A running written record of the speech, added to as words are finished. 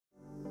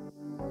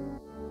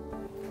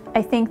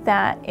I think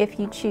that if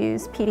you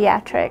choose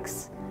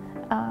pediatrics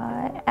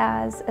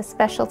as a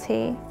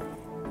specialty,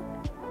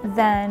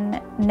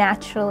 then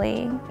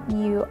naturally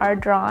you are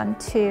drawn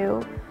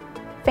to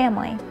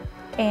family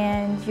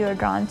and you're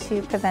drawn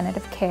to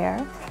preventative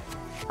care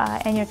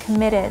and you're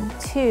committed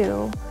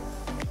to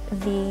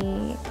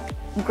the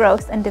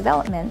growth and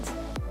development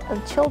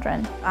of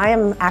children. I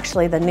am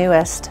actually the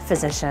newest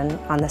physician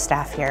on the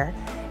staff here,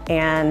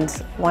 and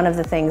one of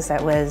the things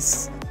that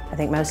was, I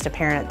think, most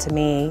apparent to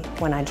me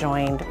when I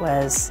joined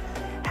was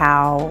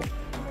how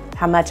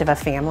much of a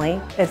family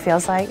it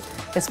feels like.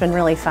 It's been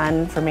really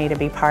fun for me to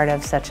be part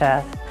of such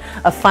a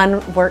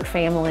fun work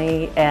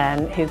family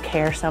and who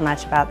care so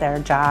much about their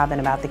job and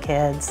about the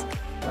kids.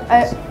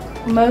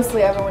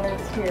 Mostly everyone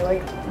is here.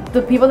 Like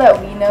the people that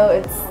we know,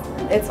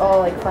 it's all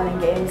like fun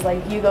and games.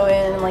 Like you go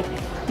in and like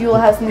you will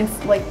have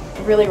something like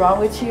really wrong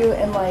with you,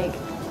 and like,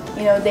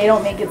 you know, they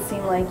don't make it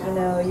seem like, you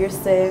know, you're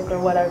sick or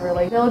whatever.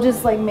 Like they'll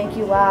just like make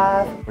you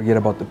laugh. Forget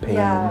about the pain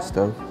and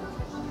stuff.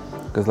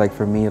 Because like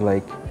for me,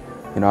 like,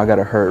 you know, I got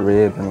a hurt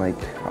rib and like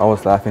I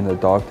was laughing at the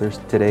doctors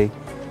today,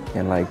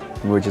 and like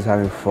we were just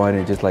having fun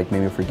and just like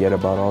made me forget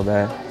about all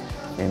that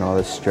and all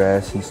the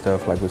stress and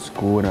stuff like with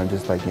school, and I'm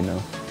just like, you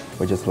know,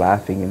 we're just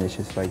laughing, and it's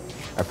just like,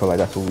 I feel like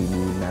that's what we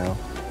need now.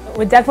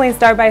 Would definitely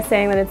start by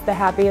saying that it's the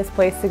happiest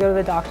place to go to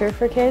the doctor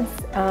for kids.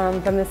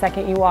 From the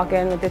second you walk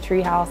in with the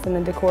tree house and the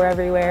decor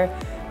everywhere,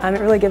 it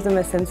really gives them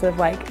a sense of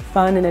like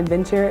fun and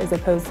adventure as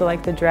opposed to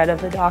like the dread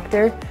of the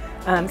doctor.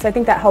 So I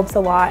think that helps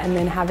a lot, and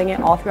then having it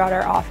all throughout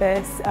our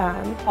office,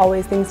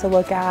 always things to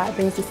look at,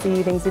 things to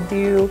see, things to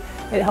do.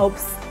 It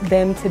helps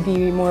them to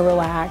be more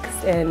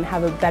relaxed and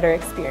have a better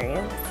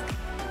experience.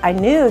 I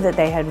knew that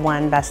they had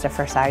won Best of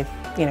Forsyth,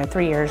 you know,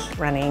 3 years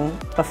running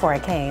before I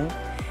came,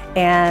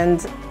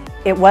 and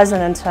it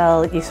wasn't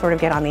until you sort of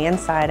get on the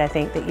inside, I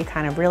think, that you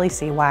kind of really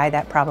see why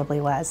that probably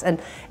was.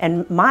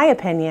 And my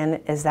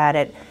opinion is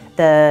that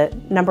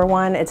number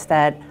one, it's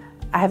that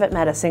I haven't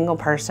met a single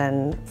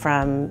person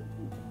from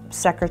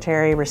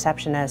secretary,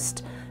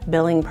 receptionist,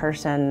 billing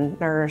person,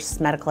 nurse,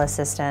 medical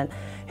assistant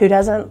who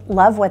doesn't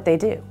love what they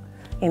do.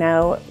 You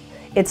know,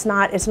 it's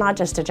not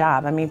just a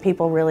job. I mean,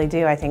 people really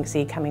do, I think,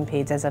 see Cumming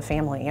Peds as a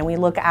family, and we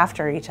look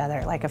after each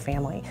other like a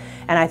family.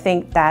 And I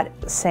think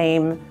that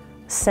same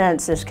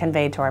sense is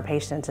conveyed to our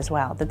patients as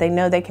well, that they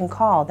know they can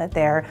call, that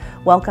they're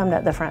welcomed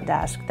at the front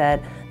desk, that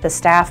the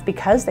staff,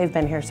 because they've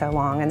been here so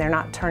long and they're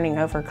not turning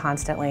over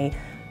constantly,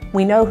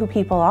 we know who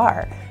people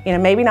are. You know,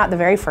 maybe not the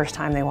very first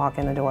time they walk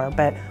in the door,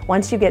 but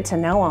once you get to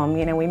know them,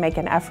 you know, we make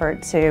an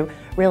effort to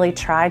really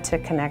try to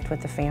connect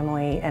with the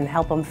family and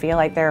help them feel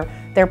like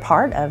they're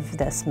part of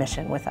this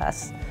mission with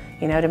us,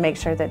 you know, to make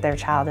sure that their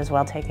child is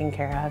well taken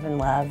care of and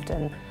loved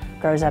and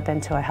grows up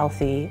into a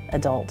healthy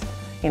adult.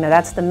 You know,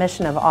 that's the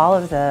mission of all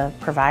of the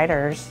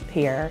providers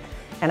here,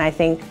 and I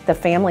think the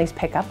families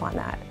pick up on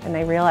that, and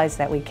they realize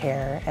that we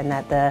care and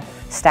that the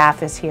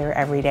staff is here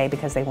every day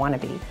because they want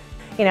to be.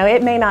 You know,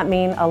 it may not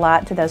mean a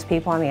lot to those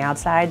people on the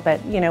outside,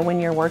 but, you know, when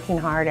you're working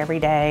hard every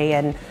day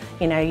and,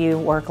 you know, you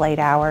work late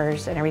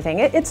hours and everything,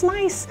 it's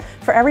nice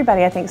for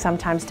everybody, I think,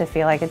 sometimes to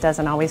feel like it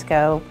doesn't always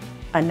go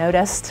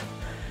unnoticed.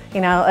 You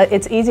know,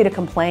 it's easy to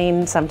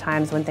complain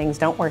sometimes when things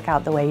don't work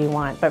out the way you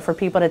want, but for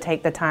people to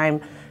take the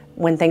time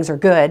when things are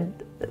good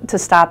to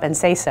stop and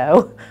say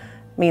so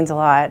means a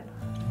lot.